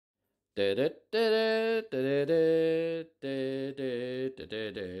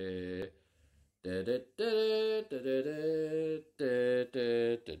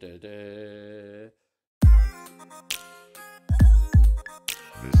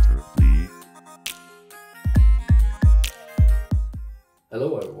Mr. B.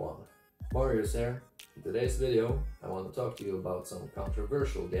 Hello everyone, Marius here. In today's video I want to talk to you about some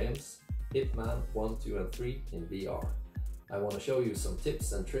controversial games, Hitman 1, 2 and 3 in VR. I want to show you some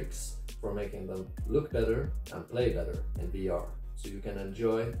tips and tricks for making them look better and play better in VR, so you can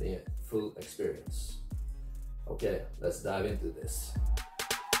enjoy the full experience. Okay, let's dive into this.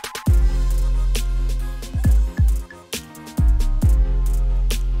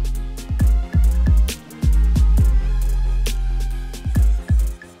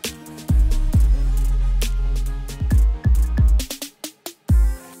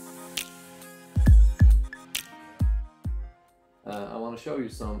 I want to show you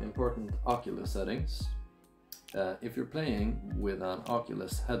some important Oculus settings. If you're playing with an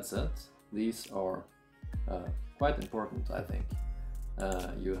Oculus headset, these are quite important, I think.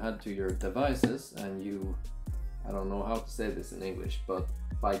 You head to your devices and I don't know how to say this in English, but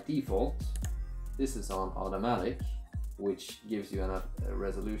by default this is on automatic, which gives you a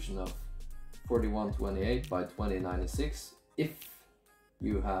resolution of 4128 by 2096 if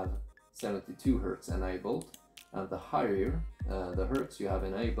you have 72 Hz enabled. And the higher the hertz you have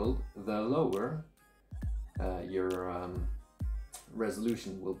enabled, the lower your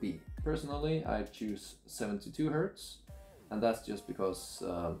resolution will be. Personally, I choose 72 Hz, and that's just because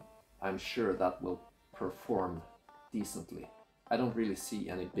I'm sure that will perform decently. I don't really see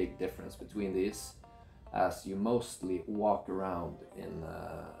any big difference between these, as you mostly walk around in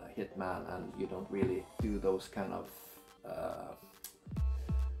Hitman and you don't really do those kind of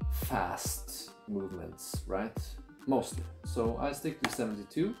fast movements, right? Mostly. So I stick to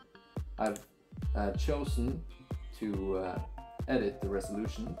 72. I've chosen to edit the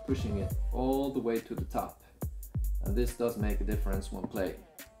resolution, pushing it all the way to the top, and this does make a difference when playing.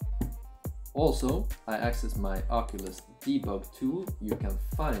 Also, I access my Oculus debug tool. You can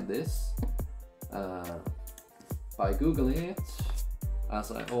find this by googling it.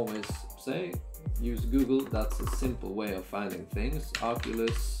 As I always say, use Google. That's a simple way of finding things.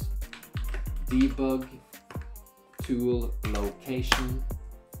 Oculus debug tool location,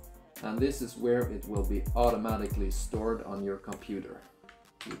 and this is where it will be automatically stored on your computer.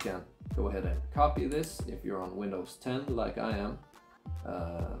 You can go ahead and copy this if you're on Windows 10 like I am.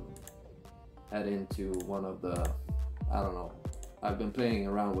 Head into one of the, I don't know, I've been playing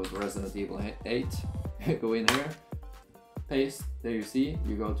around with Resident Evil 8. Go in here, paste, there you see,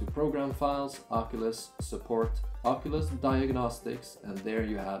 you go to Program Files, Oculus Support, Oculus Diagnostics, and there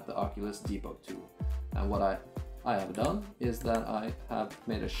you have the Oculus debug tool. And what I have done is that I have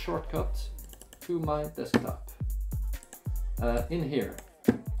made a shortcut to my desktop. In here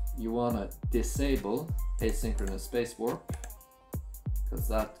you want to disable asynchronous space warp, because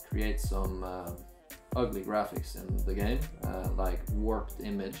that creates some ugly graphics in the game, like warped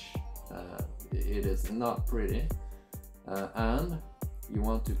image. It is not pretty. And you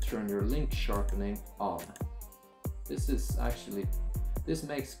want to turn your link sharpening on. This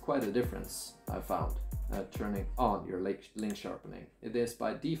makes quite a difference, I found, turning on your link sharpening. It is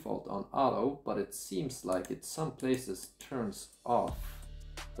by default on auto, but it seems like it some places turns off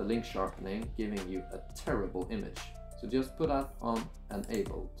the link sharpening, giving you a terrible image. So just put that on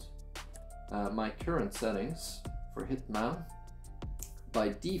enabled. My current settings for Hitman,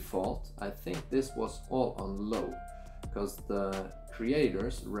 by default, I think this was all on low, because the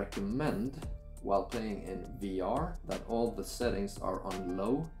creators recommend while playing in VR that all the settings are on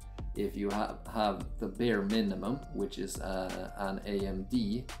low. If you have the bare minimum, which is an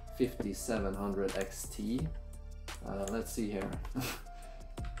AMD 5700 XT, let's see here,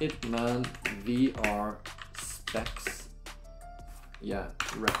 Hitman VR specs, yeah,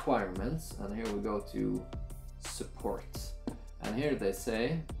 requirements, and here we go to support, and here they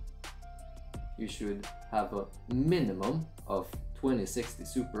say you should have a minimum of 2060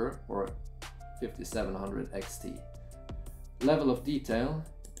 Super or 5700 XT. Level of detail,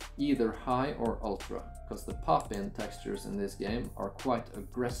 either high or ultra, because the pop-in textures in this game are quite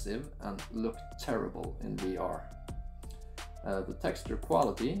aggressive and look terrible in VR. The texture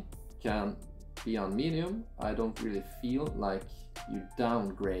quality can be on medium. I don't really feel like you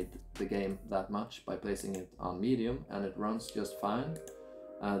downgrade the game that much by placing it on medium, and it runs just fine.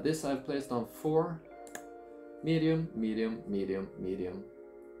 This I've placed on 4, medium, medium, medium, medium,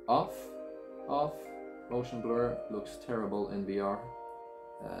 off, off, motion blur looks terrible in VR.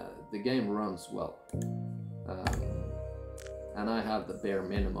 The game runs well. and I have the bare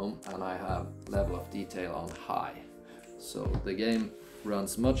minimum, and I have level of detail on high. So the game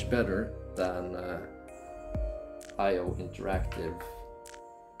runs much better than IO Interactive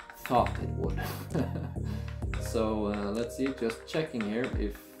thought it would. So let's see, just checking here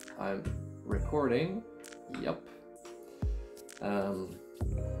if I'm recording. Yep.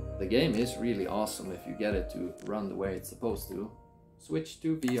 The game is really awesome if you get it to run the way it's supposed to. Switch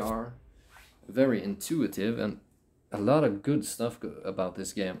to VR. Very intuitive, and a lot of good stuff about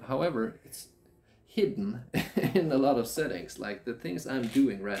this game. However, it's hidden in a lot of settings. Like the things I'm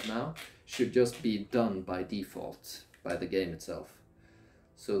doing right now should just be done by default by the game itself,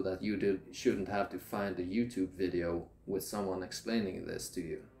 so that you shouldn't have to find a YouTube video with someone explaining this to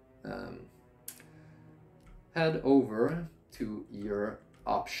you. Head over to your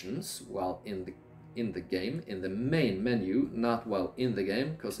options while in the game, in the main menu, not while in the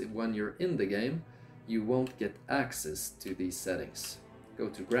game, because when you're in the game you won't get access to these settings. Go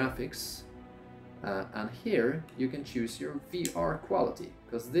to graphics, and here you can choose your VR quality,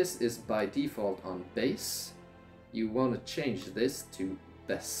 because this is by default on base. You want to change this to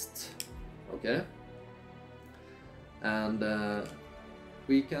best, okay? And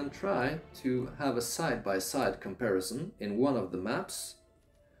we can try to have a side-by-side comparison in one of the maps.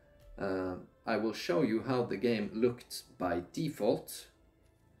 I will show you how the game looked by default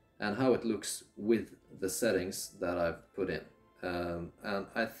and how it looks with the settings that I've put in. And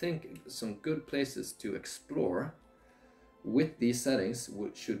I think some good places to explore with these settings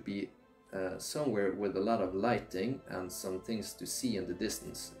should be somewhere with a lot of lighting and some things to see in the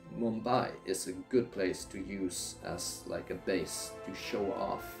distance. Mumbai is a good place to use as like a base to show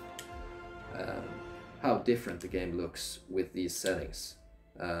off how different the game looks with these settings.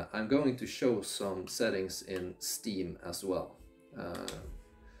 I'm going to show some settings in Steam as well.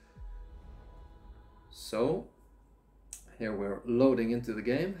 So here we're loading into the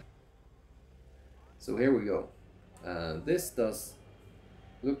game. So here we go. This does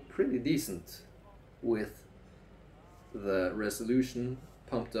look pretty decent with the resolution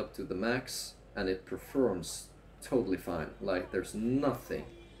pumped up to the max, and it performs totally fine. Like there's nothing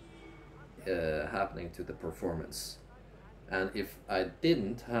happening to the performance. And if I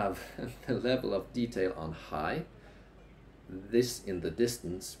didn't have the level of detail on high, this in the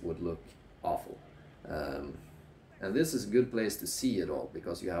distance would look awful. And this is a good place to see it all,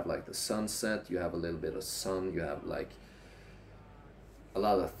 because you have like the sunset, you have a little bit of sun, you have like a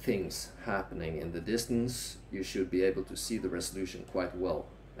lot of things happening in the distance. You should be able to see the resolution quite well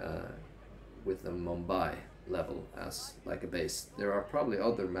with the Mumbai level as like a base. There are probably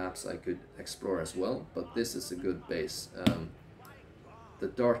other maps I could explore as well, but this is a good base. The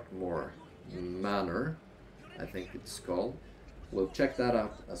Dartmoor Manor, I think it's called. We'll check that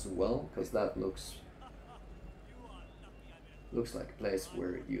out as well, because that looks like a place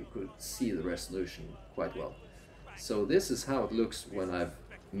where you could see the resolution quite well. So this is how it looks when I've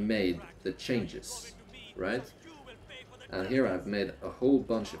made the changes, right? And here I've made a whole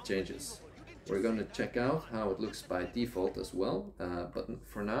bunch of changes. We're going to check out how it looks by default as well, but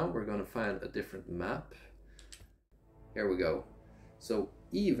for now we're going to find a different map. Here we go. So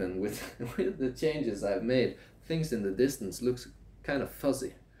even with the changes I've made, things in the distance looks kind of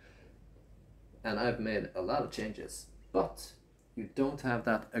fuzzy. And I've made a lot of changes, but you don't have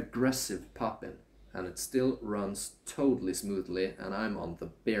that aggressive pop-in, and it still runs totally smoothly, and I'm on the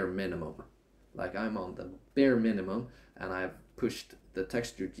bare minimum. Like I'm on the bare minimum, and I've pushed the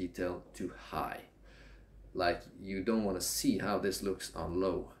texture detail to high. Like you don't want to see how this looks on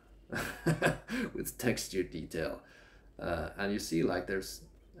low with texture detail. And you see like there's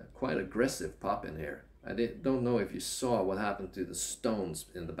quite aggressive pop in here. I don't know if you saw what happened to the stones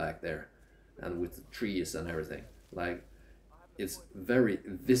in the back there and with the trees and everything. Like it's very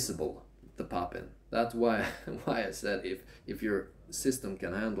visible, the pop in. That's why I said if your system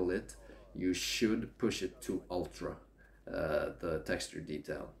can handle it, you should push it to ultra, the texture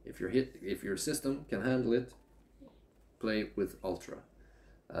detail. If your system can handle it, play with ultra.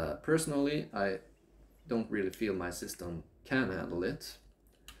 Personally, I don't really feel my system can handle it,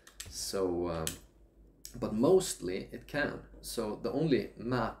 so but mostly it can. So the only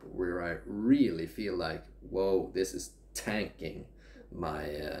map where I really feel like, whoa, this is tanking my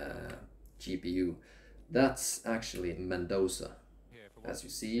GPU, that's actually Mendoza. As you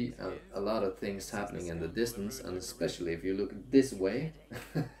see, a lot of things happening in the distance, and especially if you look this way,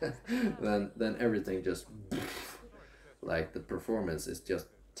 then everything just, like the performance is just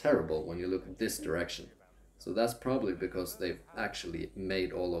terrible when you look this direction. So that's probably because they've actually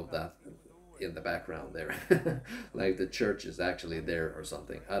made all of that in the background there. Like the church is actually there or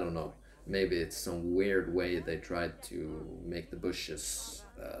something, I don't know. Maybe it's some weird way they tried to make the bushes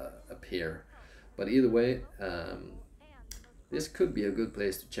appear. But either way, this could be a good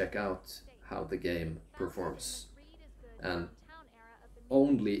place to check out how the game performs. And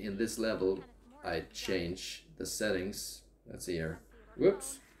only in this level I change the settings. Let's see here.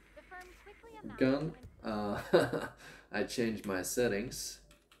 Whoops. Gun. I changed my settings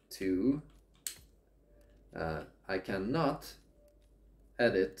to I cannot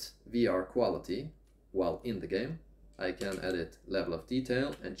edit VR quality while in the game. I can edit level of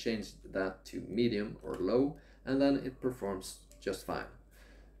detail and change that to medium or low, and then it performs just fine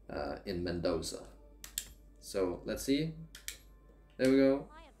in Mendoza. So let's see. There we go.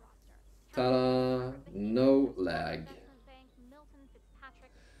 Ta-da! No lag.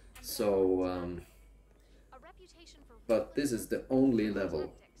 So, but this is the only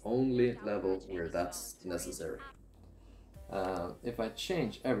level where that's necessary. If I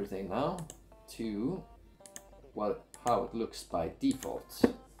change everything now to how it looks by default.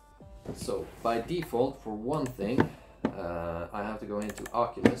 So by default, for one thing, I have to go into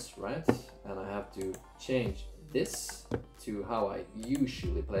Oculus, right? And I have to change this to how I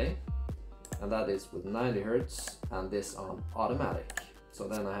usually play, and that is with 90 Hz and this on automatic. So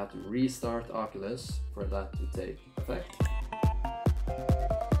then I have to restart Oculus for that to take effect.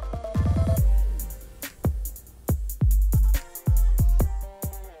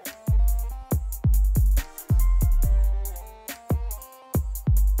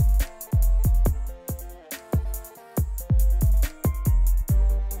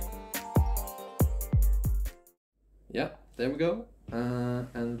 Yeah, there we go.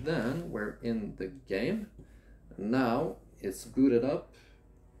 And then we're in the game. Now it's booted up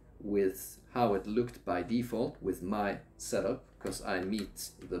with how it looked by default with my setup, because I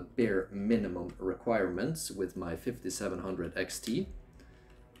meet the bare minimum requirements with my 5700 XT.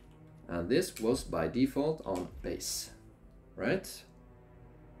 And this was by default on base, right?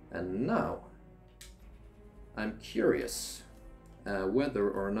 And now I'm curious whether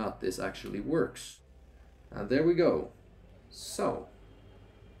or not this actually works. And there we go. So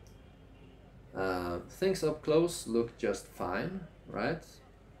things up close look just fine, right?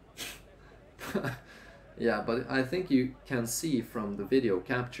 Yeah, but I think you can see from the video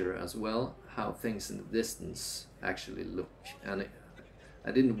capture as well how things in the distance actually look. And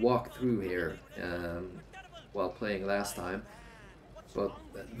I didn't walk through here while playing last time, but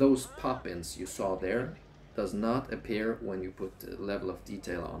those pop-ins you saw there does not appear when you put the level of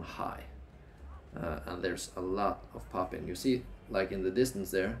detail on high. And there's a lot of pop-in. You see, like in the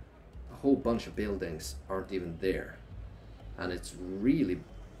distance there, a whole bunch of buildings aren't even there. And it's really,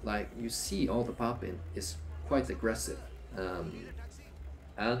 like, you see all the pop-in is quite aggressive.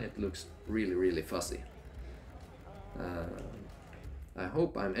 And it looks really, really fuzzy. I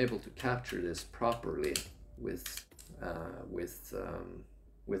hope I'm able to capture this properly with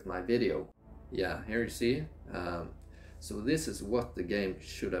my video. Yeah, here you see. So this is what the game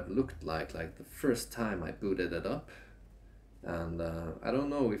should have looked like the first time I booted it up. And I don't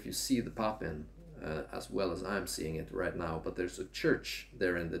know if you see the pop-in as well as I'm seeing it right now, but there's a church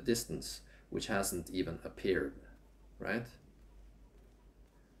there in the distance which hasn't even appeared, right?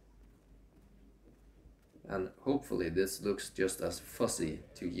 And hopefully this looks just as fuzzy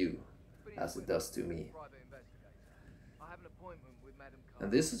to you as it does to me.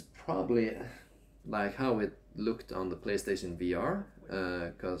 And this is probably like how it looked on the PlayStation VR,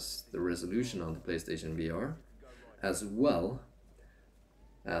 because the resolution on the PlayStation VR, as well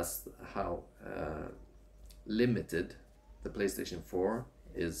as how limited the PlayStation 4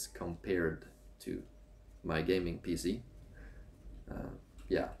 is compared to my gaming PC.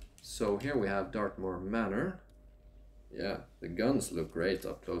 Yeah, so here we have Dartmoor Manor. Yeah, the guns look great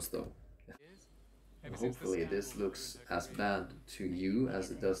up close though. Hopefully this looks as bad to you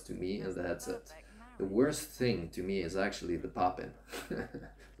as it does to me in the headset. The worst thing to me is actually the pop-in,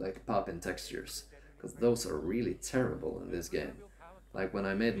 like pop-in textures, because those are really terrible in this game. Like when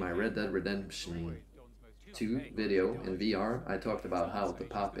I made my Red Dead Redemption 2 video in VR, I talked about how the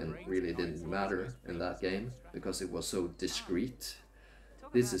pop-in really didn't matter in that game because it was so discreet.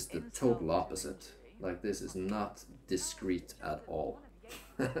 This is the total opposite. Like, this is not discreet at all.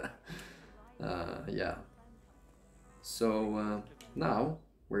 Yeah. So now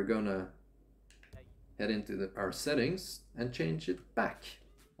we're gonna head into our settings and change it back.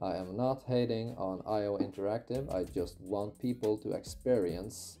 I am not hating on IO Interactive. I just want people to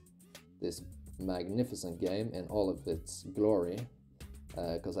experience this magnificent game in all of its glory,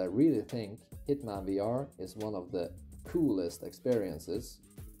 because I really think Hitman VR is one of the coolest experiences,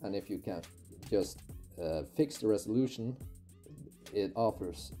 and if you can just fix the resolution, it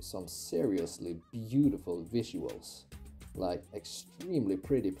offers some seriously beautiful visuals, like extremely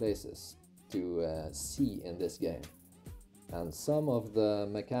pretty places to see in this game. And some of the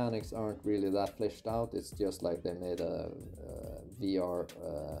mechanics aren't really that fleshed out. It's just like they made a VR,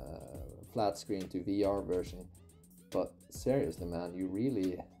 flat screen to VR version. But seriously, man, you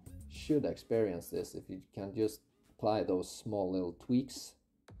really should experience this if you can just apply those small little tweaks.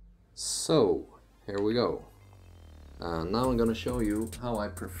 So, here we go. Now I'm gonna show you how I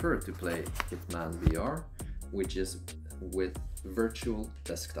prefer to play Hitman VR, which is with virtual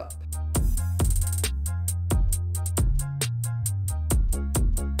desktop.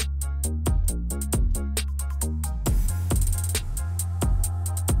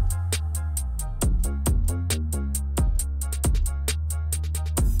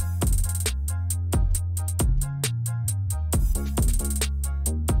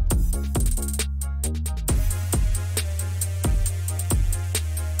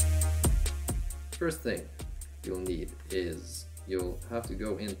 First thing you'll need is you'll have to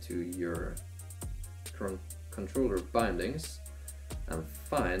go into your controller bindings and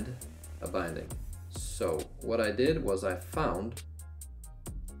find a binding. So what I did was I found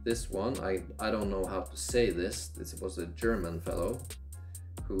this one. I don't know how to say this. This was a German fellow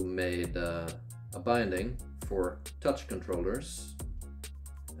who made a binding for touch controllers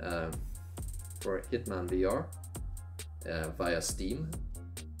for Hitman VR via Steam.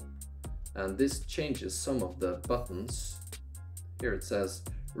 And this changes some of the buttons. Here it says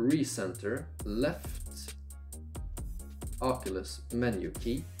recenter left Oculus menu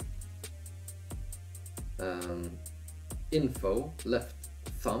key, info left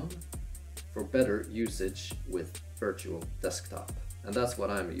thumb for better usage with virtual desktop. And that's what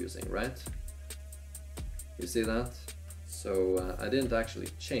I'm using, right? You see that? So I didn't actually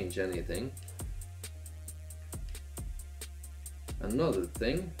change anything. Another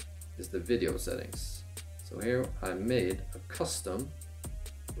thing is the video settings. So here I made a custom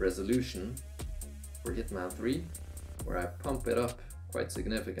resolution for Hitman 3 where I pump it up quite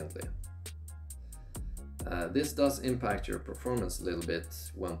significantly. This does impact your performance a little bit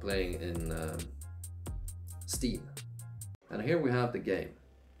when playing in Steam. And here we have the game.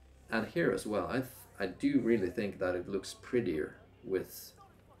 And here as well, I do really think that it looks prettier with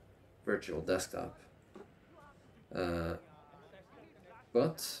virtual desktop.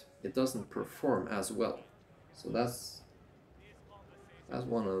 But it doesn't perform as well. So that's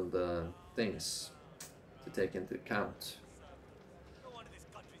one of the things to take into account.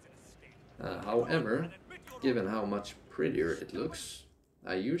 However, given how much prettier it looks,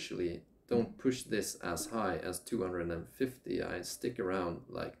 I usually don't push this as high as 250. I stick around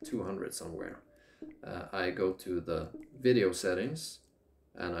like 200 somewhere. I go to the video settings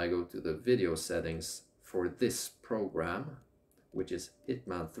and I go to the video settings for this program, which is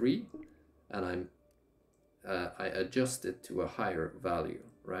Hitman 3, and I adjust it to a higher value,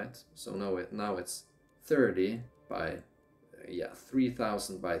 right? So now it's 30 by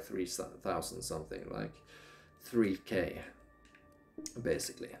 3000 by 3000 something, like 3K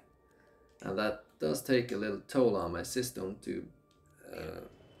basically. And that does take a little toll on my system to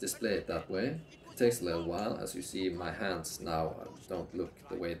display it that way. It takes a little while. As you see, my hands now don't look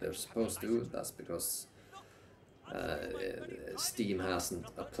the way they're supposed to. That's because Steam hasn't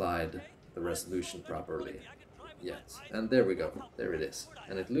applied the resolution properly yet. And there we go, there it is.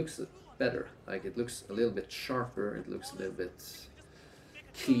 And it looks better, like it looks a little bit sharper, it looks a little bit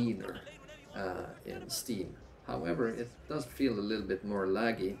cleaner in Steam. However, it does feel a little bit more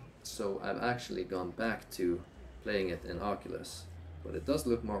laggy, so I've actually gone back to playing it in Oculus. But it does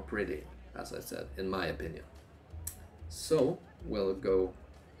look more pretty, as I said, in my opinion. So, we'll go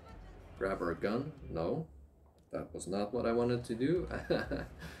grab our gun. No, that was not what I wanted to do.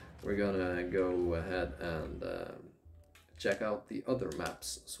 We're gonna go ahead and check out the other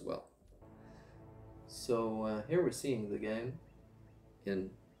maps as well. So here we're seeing the game in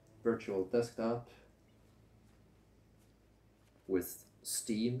virtual desktop with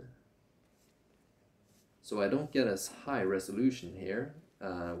Steam. So I don't get as high resolution here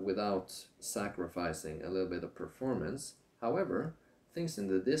without sacrificing a little bit of performance. However, things in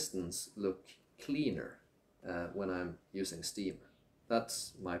the distance look cleaner when I'm using Steam.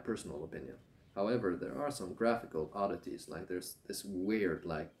 That's my personal opinion. However, there are some graphical oddities, like there's this weird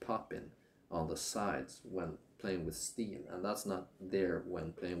like pop-in on the sides when playing with Steam, and that's not there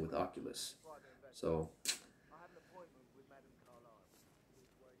when playing with Oculus. So,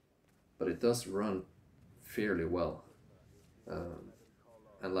 but it does run fairly well.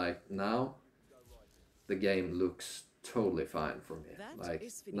 And like now, the game looks totally fine for me. Like,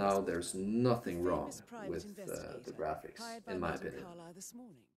 now there's nothing wrong with the graphics, in my opinion.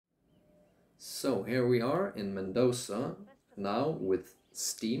 So here we are in Mendoza now with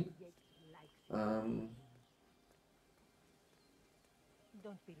Steam.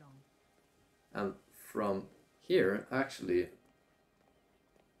 And from here, actually,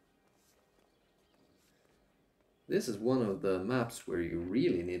 this is one of the maps where you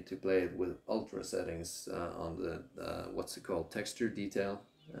really need to play it with ultra settings on the what's it called, texture detail,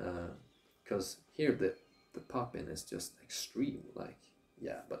 because here the pop-in is just extreme. Like,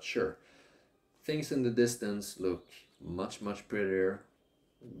 yeah, but sure, things in the distance look much prettier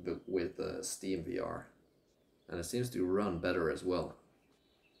with SteamVR, and it seems to run better as well.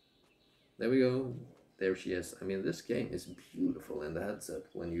 There we go. There she is. I mean, this game is beautiful in the headset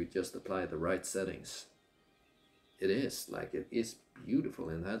when you just apply the right settings. It is, like, it is beautiful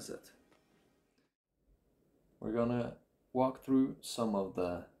in the headset. We're gonna walk through some of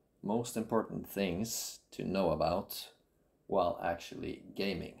the most important things to know about while actually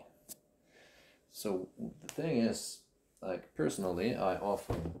gaming. So the thing is, like, personally, I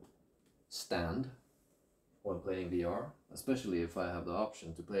often stand when playing VR, especially if I have the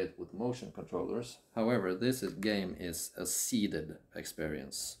option to play it with motion controllers. However, this game is a seated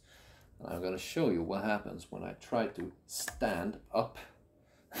experience. And I'm going to show you what happens when I try to stand up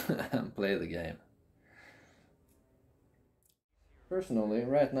and play the game. Personally,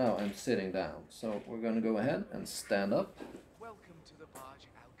 right now I'm sitting down, so we're going to go ahead and stand up.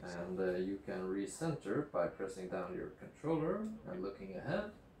 And you can recenter by pressing down your controller and looking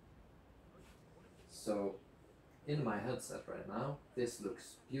ahead. So in my headset right now, this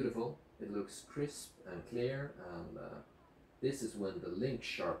looks beautiful. It looks crisp and clear, and this is when the link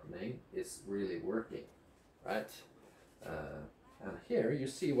sharpening is really working, right? And here you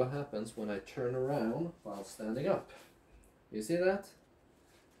see what happens when I turn around while standing up. You see that?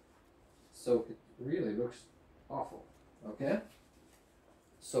 So it really looks awful, okay?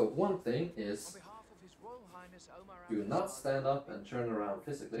 So one thing is, do not stand up and turn around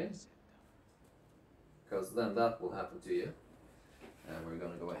physically, because then that will happen to you. And we're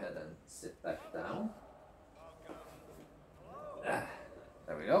going to go ahead and sit back down.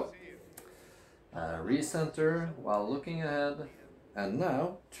 There we go. Recenter while looking ahead, and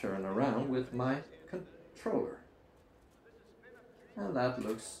now turn around with my controller. And that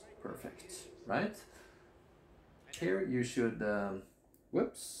looks perfect, right? Here you should,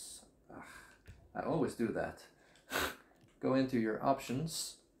 whoops, I always do that. Go into your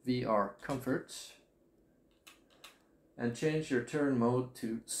options, VR comfort, and change your turn mode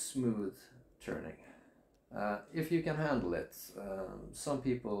to smooth turning. If you can handle it. Some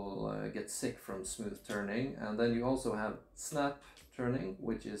people get sick from smooth turning, and then you also have snap turning,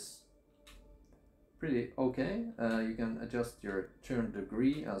 which is pretty okay. You can adjust your turn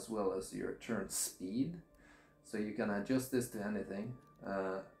degree as well as your turn speed, so you can adjust this to anything.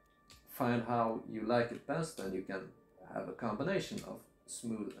 Find how you like it best, and you can have a combination of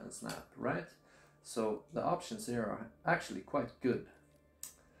smooth and snap, right? So the options here are actually quite good.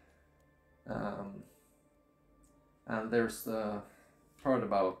 And there's the part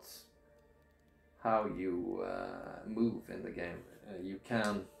about how you move in the game. You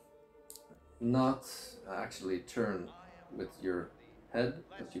can not actually turn with your head,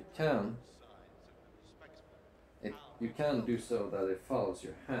 but you can do so that it follows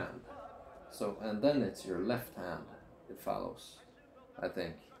your hand. So, and then it's your left hand it follows, I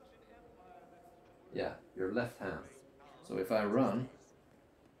think. Yeah, your left hand. So if I run,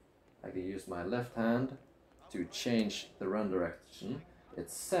 I can use my left hand to change the run direction.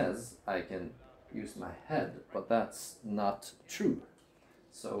 It says I can use my head, but that's not true.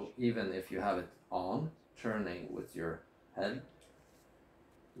 So even if you have it on, turning with your head,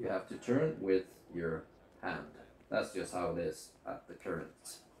 you have to turn with your hand. That's just how it is at the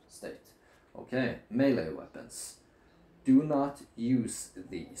current state. Okay, melee weapons. Do not use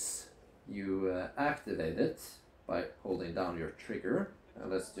these. You activate it by holding down your trigger.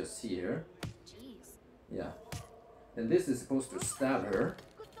 And let's just see here. Yeah. And this is supposed to stab her.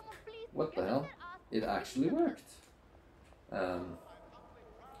 What the hell? It actually worked. But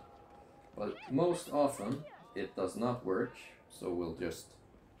most often it does not work. So we'll just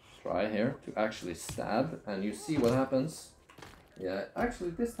try here to actually stab. And you see what happens. Yeah,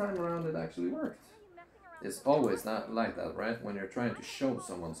 actually this time around it actually worked. It's always not like that, right? When you're trying to show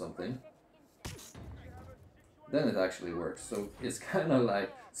someone something, then it actually works. So it's kind of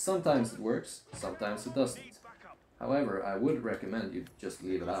like, sometimes it works, sometimes it doesn't. However, I would recommend you just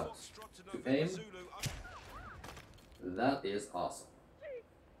leave it out. To aim, that is awesome.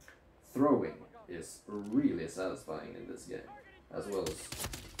 Throwing is really satisfying in this game, as well as,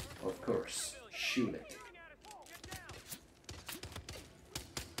 of course, shooting.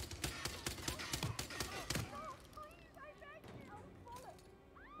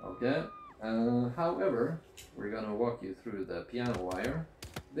 Okay, however, we're gonna walk you through the piano wire.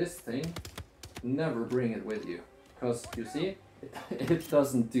 This thing, never bring it with you, because you see, it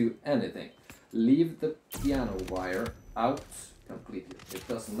doesn't do anything. Leave the piano wire out completely. It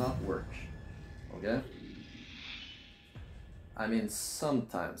does not work. Okay? I mean,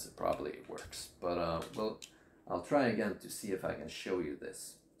 sometimes it probably works, but well, I'll try again to see if I can show you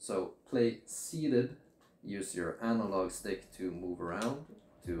this. So play seated, use your analog stick to move around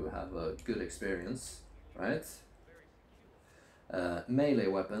to have a good experience, right? Melee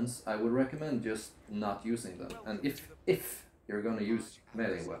weapons, I would recommend just not using them. And if you're gonna use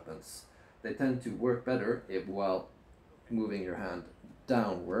melee weapons, they tend to work better while moving your hand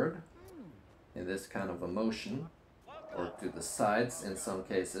downward in this kind of a motion, or to the sides in some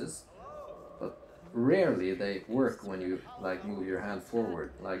cases, but rarely they work when you like move your hand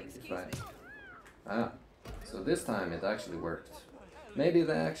forward, like if I... so this time it actually worked. Maybe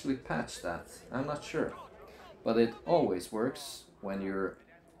they actually patched that, I'm not sure. But it always works when you're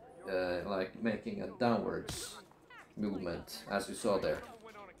like making a downwards movement, as you saw there.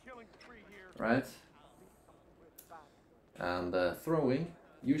 Right? And throwing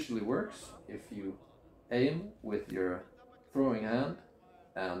usually works if you aim with your throwing hand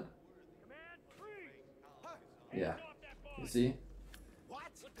and yeah, you see?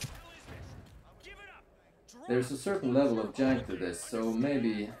 There's a certain level of jank to this, so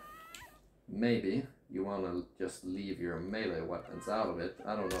maybe you want to just leave your melee weapons out of it,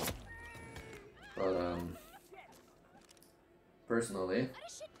 I don't know. But personally,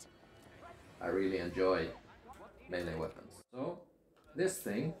 I really enjoy melee weapons. So, this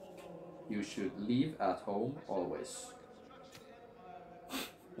thing you should leave at home always.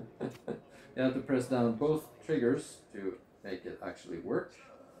 You have to press down both triggers to make it actually work.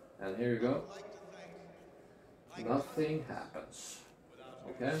 And here you go. Nothing happens.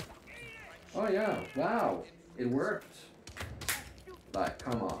 Okay? Oh yeah, wow, it worked. Like,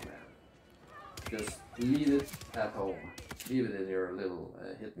 come on, man. Just leave it at home. Leave it in your little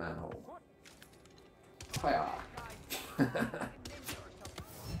Hitman home. Hiya.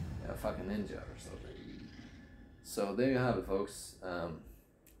 Yeah, fucking ninja or something. So there you have it, folks.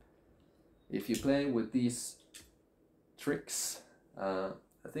 If you play with these tricks, I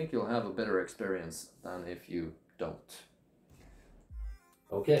think you'll have a better experience than if you don't.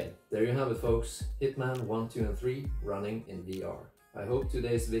 Okay, there you have it, folks. Hitman 1, 2 and 3 running in VR. I hope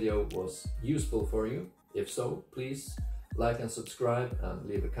today's video was useful for you. If so, please like and subscribe and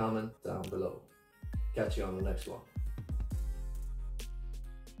leave a comment down below. Catch you on the next one.